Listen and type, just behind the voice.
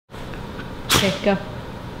Okay, go.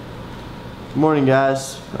 Good morning,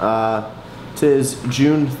 guys. Today is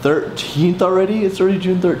June 13th already. It's already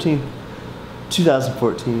June 13th,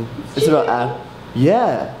 2014. It's about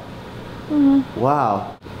yeah.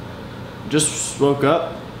 Wow. Just woke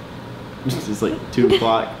up. It's like 2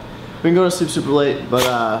 o'clock. Been going to sleep super late, but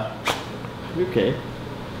you okay?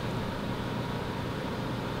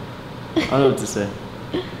 I don't know what to say.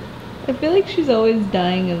 I feel like she's always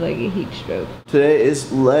dying of like a heat stroke. Today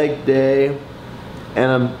is leg day,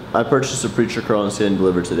 and I purchased a preacher curl and it's getting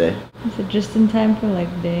delivered today. Is it just in time for leg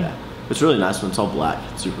day? Yeah. It's really nice when it's all black.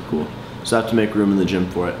 It's super cool. So I have to make room in the gym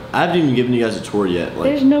for it. I haven't even given you guys a tour yet. Like,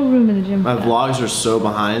 there's no room in the gym. My vlogs are so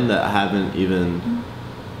behind that I haven't even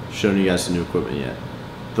shown you guys the new equipment yet.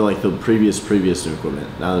 The previous new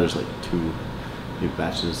equipment. Now there's like 2 new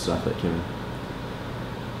batches of stuff that came in.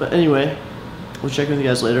 But anyway, we'll check in with you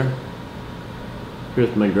guys later. Here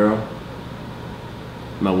with my girl.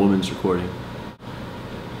 My woman's recording.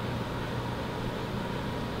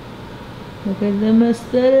 Look at them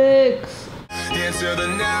aesthetics. Into the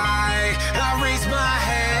night, I raise my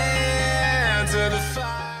hand to the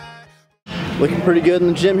fire. Looking pretty good in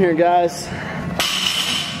the gym here, guys.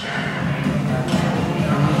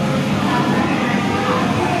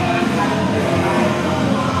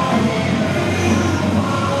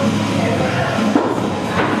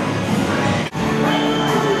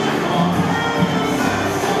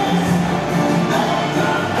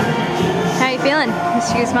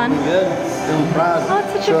 Mr. Guzman? Good. Feeling proud. Oh,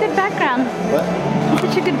 it's such a good background. What? It's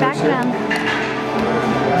such a good background.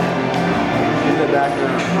 Good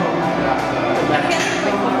background.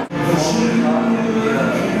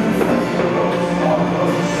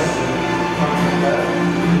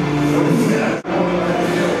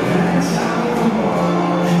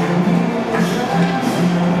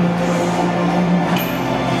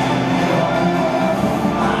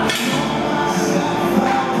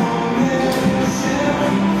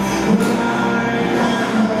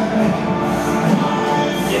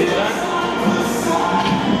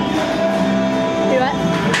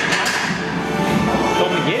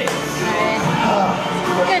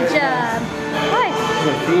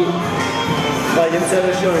 Like instead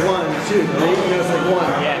of showing 1, 2, right? You know, it's like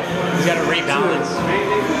 1. Yeah, you gotta rebalance.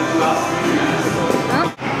 Huh?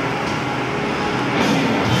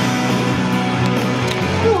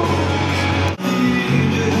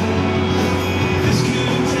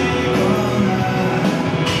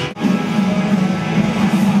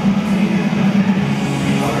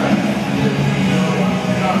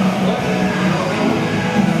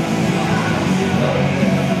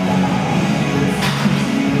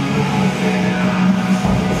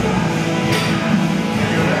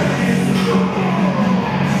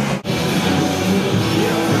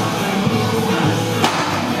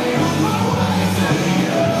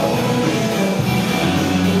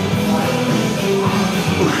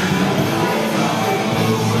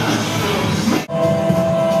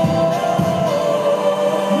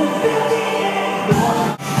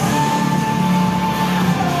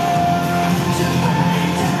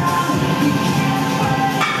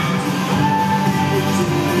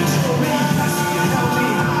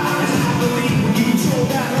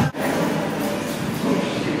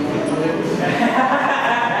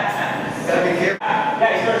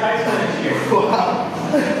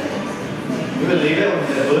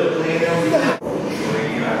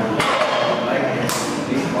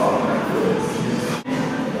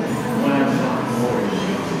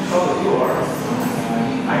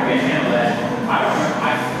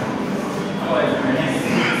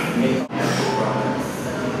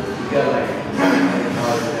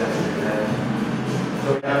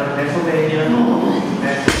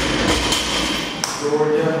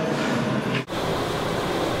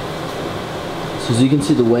 So as you can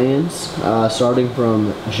see, the weigh-ins starting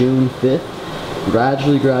from June 5th,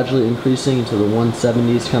 gradually increasing into the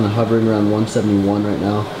 170s, kind of hovering around 171 right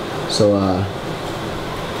now. So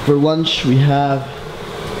for lunch we have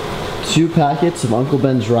 2 packets of Uncle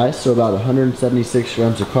Ben's rice, so about 176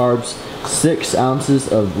 grams of carbs, 6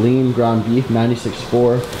 ounces of lean ground beef,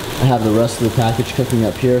 96.4. I have the rest of the package cooking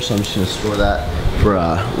up here, so I'm just going to store that for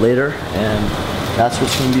later, and that's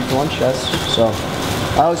what's going to be for lunch, guys. So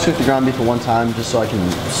I always cook the ground beef at one time just so I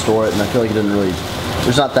can store it, and I feel like it doesn't really,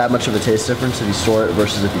 there's not that much of a taste difference if you store it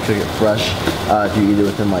versus if you cook it fresh, if you eat it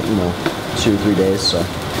within like, 2 or 3 days, so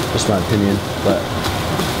just my opinion. But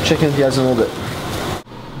check in with you guys in a little bit.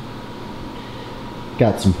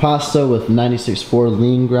 Got some pasta with 96.4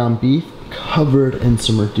 lean ground beef covered in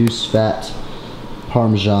some reduced fat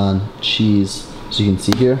Parmesan cheese. So you can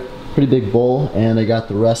see here, pretty big bowl, and I got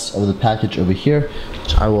the rest of the package over here,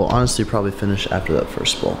 which I will honestly probably finish after that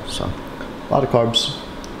first bowl. So A lot of carbs.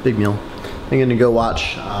 Big meal. I'm gonna go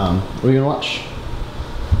watch, what are you gonna watch?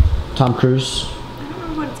 Tom Cruise? I don't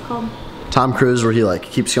remember what it's called. Tom Cruise, where he like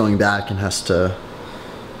keeps going back and has to,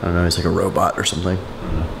 I don't know, he's like a robot or something. I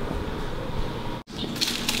don't know.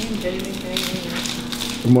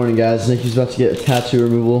 Good morning, guys. Nikki's about to get a tattoo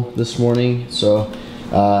removal this morning, so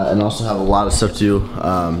and also have a lot of stuff to do.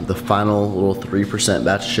 The final little 3%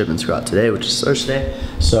 batch of shipments go out today, which is Thursday.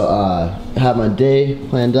 So I have my day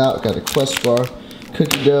planned out. Got a Quest bar,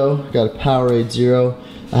 cookie dough, got a Powerade Zero.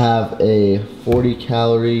 I have a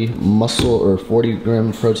 40-calorie muscle or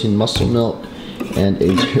 40-gram protein muscle milk and a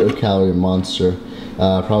 0-calorie Monster.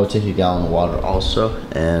 Probably take a gallon of water also,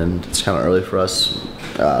 and it's kind of early for us.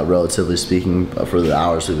 Relatively speaking, for the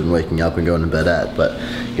hours we've been waking up and going to bed at, but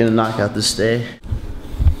gonna knock out this day.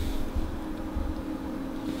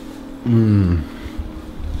 Some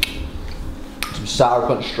Sour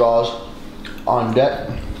Punch straws on deck.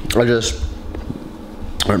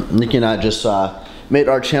 Nikki and I just made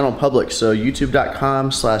our channel public, so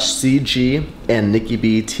youtube.com/CG and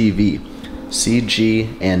NikkiBTV. CG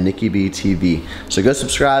and NikkiBTV. So go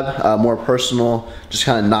subscribe, more personal, just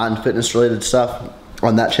kind of non-fitness related stuff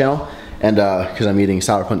on that channel, and because I'm eating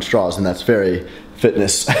Sour Punch straws, and that's very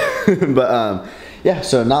fitness. But yeah,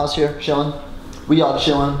 so Niall's here chilling. We all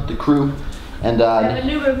chilling, the crew, and I have a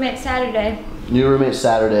new roommate Saturday. New roommate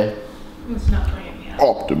Saturday. It's not playing me out.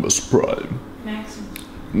 Optimus Prime. Maximus.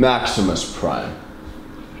 Maximus Prime.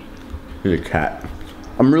 He's a cat.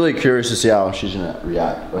 I'm really curious to see how she's gonna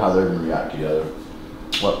react, or how they're gonna react together.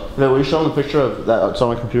 What? Were you showing the picture of that? It's on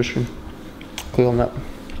my computer screen. Click on that.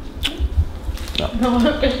 No.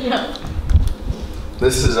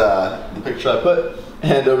 This is the picture I put,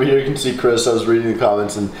 and over here you can see Chris. I was reading the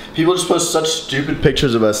comments, and people just post such stupid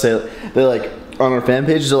pictures of us. They like on our fan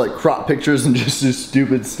pages, they're like crop pictures and just do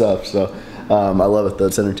stupid stuff. So I love it though.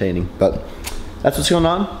 It's entertaining. But that's what's going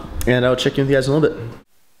on, and I'll check in with you guys in a little bit.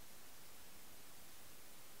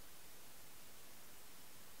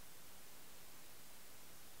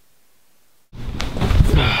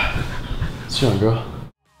 What's going on, girl?